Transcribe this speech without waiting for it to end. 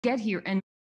get here, and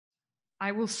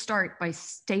I will start by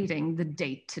stating the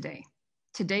date today.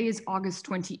 Today is August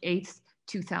 28th,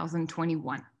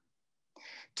 2021.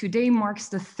 Today marks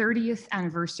the 30th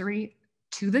anniversary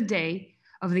to the day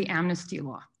of the amnesty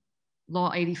law,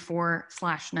 Law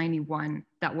 84/91,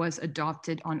 that was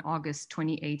adopted on August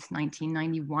 28th,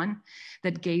 1991,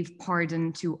 that gave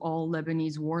pardon to all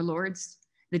Lebanese warlords,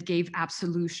 that gave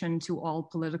absolution to all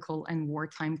political and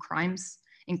wartime crimes,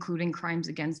 including crimes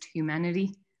against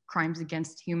humanity, crimes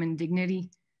against human dignity,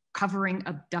 covering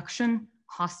abduction,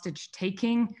 hostage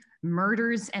taking,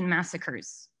 murders, and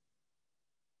massacres.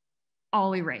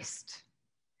 All erased.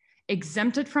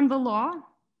 Exempted from the law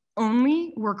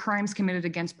only were crimes committed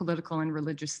against political and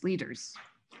religious leaders.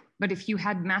 But if you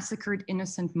had massacred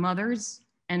innocent mothers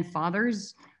and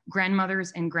fathers,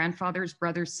 grandmothers and grandfathers,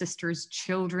 brothers, sisters,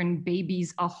 children,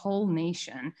 babies, a whole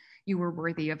nation, you were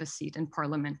worthy of a seat in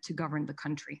parliament to govern the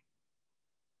country.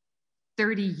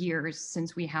 30 years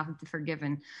since we have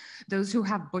forgiven those who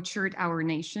have butchered our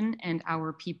nation and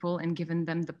our people and given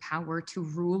them the power to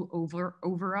rule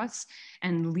over us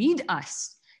and lead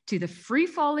us to the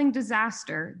free-falling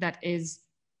disaster that is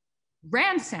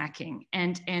ransacking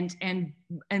and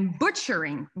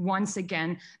butchering once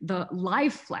again the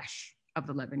live flesh of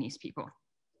the Lebanese people.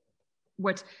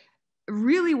 What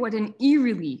an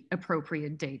eerily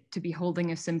appropriate date to be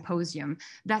holding a symposium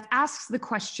that asks the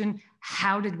question,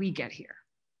 how did we get here?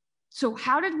 So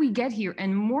how did we get here?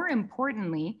 And more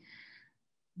importantly,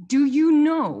 do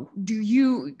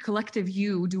you, collective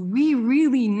you, do we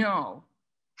really know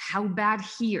how bad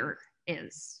here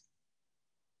is?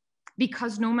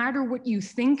 Because no matter what you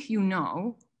think you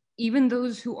know, even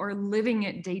those who are living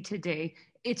it day to day,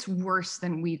 it's worse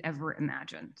than we'd ever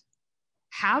imagined.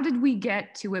 How did we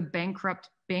get to a bankrupt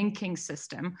banking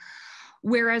system,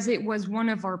 whereas it was one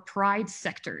of our pride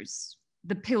sectors,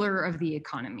 the pillar of the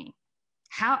economy?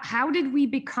 How did we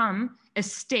become a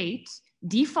state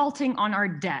defaulting on our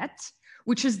debt,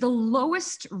 which is the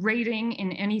lowest rating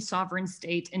in any sovereign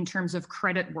state in terms of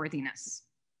credit worthiness?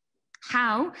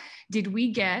 How did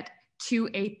we get to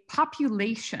a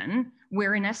population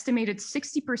where an estimated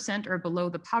 60% are below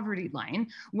the poverty line,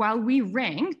 while we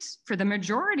ranked, for the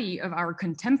majority of our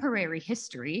contemporary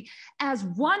history, as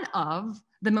one of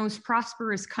the most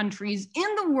prosperous countries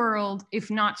in the world, if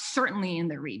not certainly in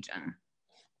the region?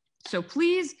 So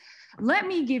please, let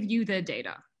me give you the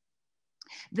data.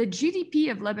 The GDP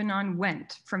of Lebanon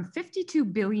went from 52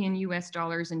 billion US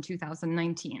dollars in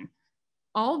 2019,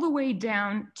 all the way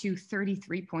down to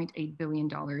 $33.8 billion in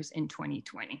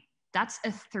 2020. That's a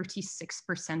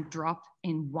 36% drop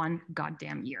in one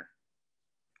goddamn year.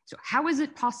 So how is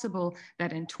it possible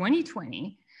that in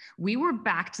 2020, we were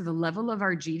back to the level of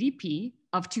our GDP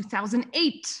of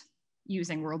 2008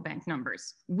 using World Bank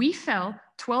numbers? We fell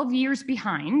 12 years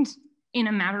behind in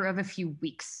a matter of a few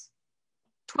weeks.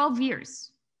 12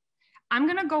 years. I'm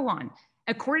gonna go on.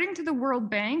 According to the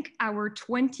World Bank, our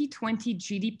 2020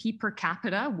 GDP per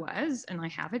capita was, and I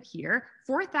have it here,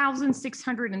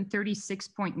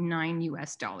 $4,636.9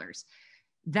 US dollars.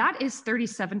 That is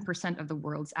 37% of the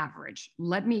world's average.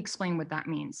 Let me explain what that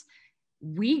means.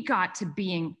 We got to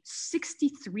being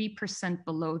 63%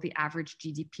 below the average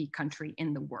GDP country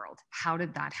in the world. How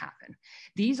did that happen?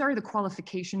 These are the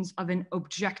qualifications of an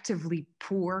objectively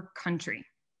poor country.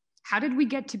 How did we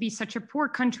get to be such a poor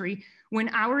country when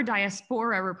our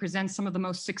diaspora represents some of the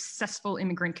most successful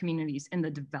immigrant communities in the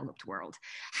developed world?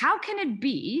 How can it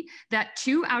be that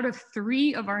 2 out of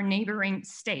 3 of our neighboring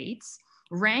states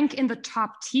rank in the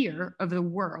top tier of the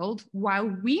world while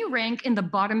we rank in the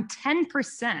bottom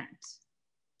 10%?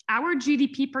 Our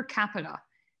GDP per capita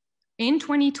in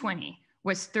 2020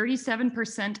 was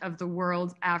 37% of the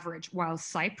world's average, while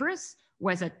Cyprus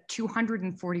was at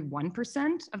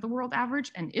 241% of the world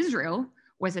average, and Israel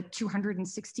was at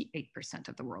 268%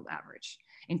 of the world average.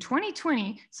 In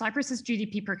 2020, Cyprus's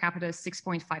GDP per capita is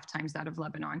 6.5 times that of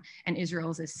Lebanon, and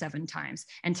Israel's is 7 times.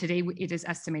 And today it is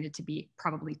estimated to be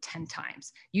probably 10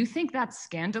 times. You think that's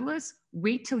scandalous?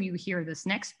 Wait till you hear this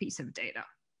next piece of data.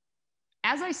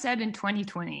 As I said, in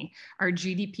 2020, our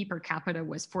GDP per capita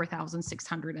was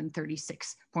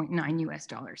 $4,636.9 US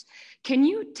dollars. Can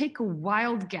you take a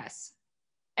wild guess?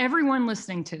 Everyone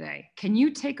listening today, can you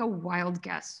take a wild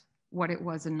guess what it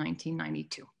was in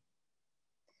 1992?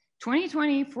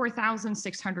 2020,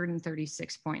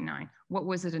 4,636.9. What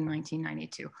was it in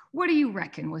 1992? What do you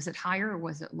reckon? Was it higher or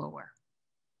was it lower?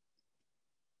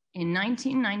 In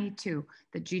 1992,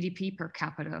 the GDP per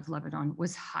capita of Lebanon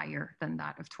was higher than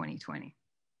that of 2020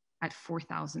 at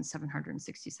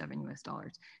 4,767 US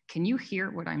dollars. Can you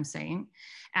hear what I'm saying?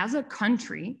 As a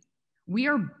country, we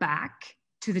are back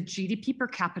to the GDP per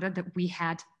capita that we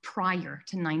had prior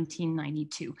to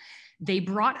 1992. They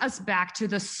brought us back to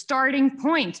the starting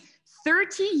point.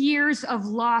 30 years of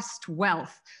lost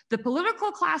wealth. The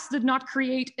political class did not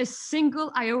create a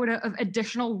single iota of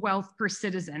additional wealth per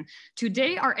citizen.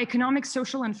 Today, our economic,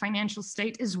 social, and financial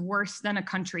state is worse than a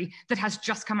country that has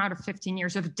just come out of 15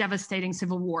 years of devastating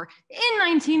civil war in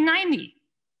 1990.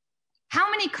 How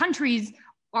many countries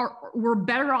were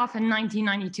better off in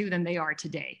 1992 than they are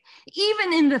today?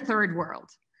 Even in the third world.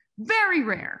 Very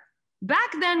rare.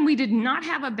 Back then, we did not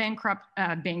have a bankrupt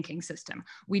banking system.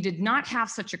 We did not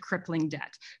have such a crippling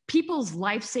debt. People's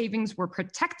life savings were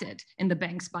protected in the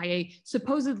banks by a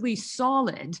supposedly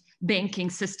solid banking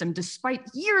system, despite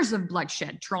years of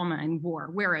bloodshed, trauma, and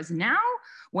war. Whereas now,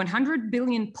 100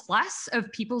 billion plus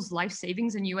of people's life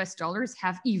savings in US dollars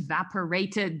have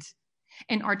evaporated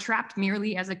and are trapped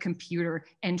merely as a computer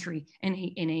entry in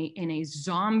a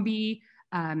zombie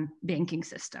banking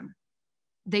system.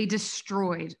 They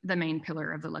destroyed the main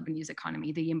pillar of the Lebanese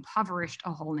economy. They impoverished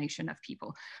a whole nation of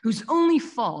people whose only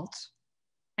fault,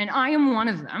 and I am one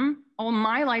of them, all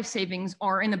my life savings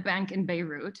are in a bank in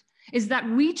Beirut, is that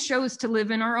we chose to live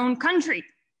in our own country,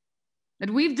 that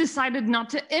we've decided not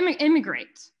to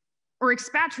immigrate or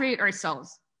expatriate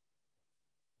ourselves.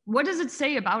 What does it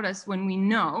say about us when we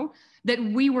know that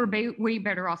we were way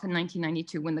better off in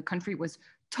 1992 when the country was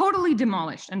totally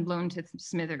demolished and blown to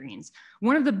smithereens?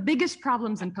 One of the biggest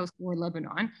problems in post-war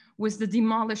Lebanon was the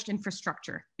demolished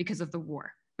infrastructure because of the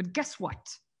war. But guess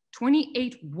what?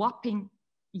 28 whopping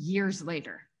years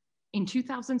later, in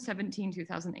 2017,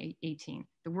 2018,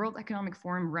 the World Economic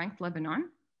Forum ranked Lebanon,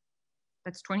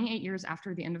 that's 28 years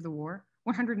after the end of the war,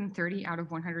 130 out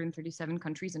of 137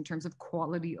 countries in terms of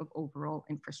quality of overall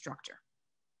infrastructure.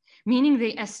 Meaning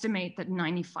they estimate that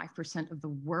 95% of the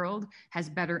world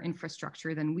has better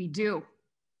infrastructure than we do.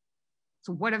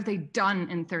 So what have they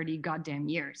done in 30 goddamn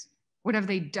years? What have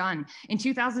they done? In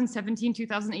 2017,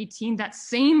 2018, that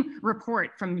same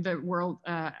report from the World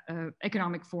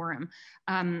Economic Forum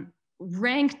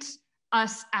ranked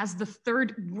us as the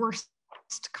third worst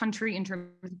country in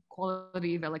terms of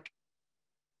quality of electricity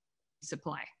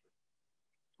supply,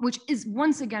 which is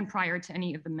once again prior to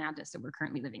any of the madness that we're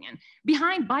currently living in.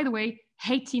 Behind, by the way,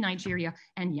 Haiti, Nigeria,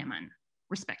 and Yemen,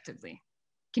 respectively.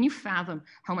 Can you fathom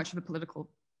how much of a political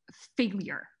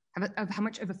failure, how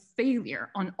much of a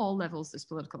failure on all levels this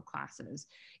political class is?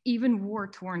 Even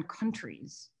war-torn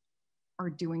countries are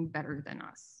doing better than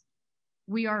us.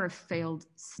 We are a failed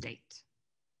state.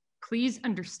 Please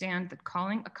understand that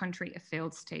calling a country a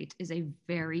failed state is a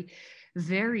very,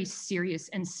 very serious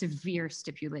and severe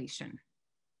stipulation.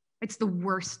 It's the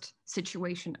worst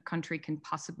situation a country can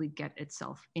possibly get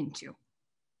itself into.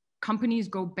 Companies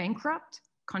go bankrupt,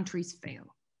 countries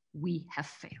fail. We have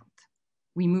failed.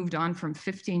 We moved on from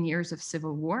 15 years of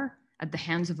civil war at the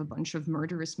hands of a bunch of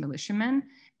murderous militiamen,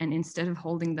 and instead of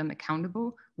holding them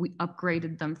accountable, we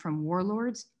upgraded them from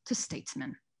warlords to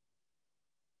statesmen.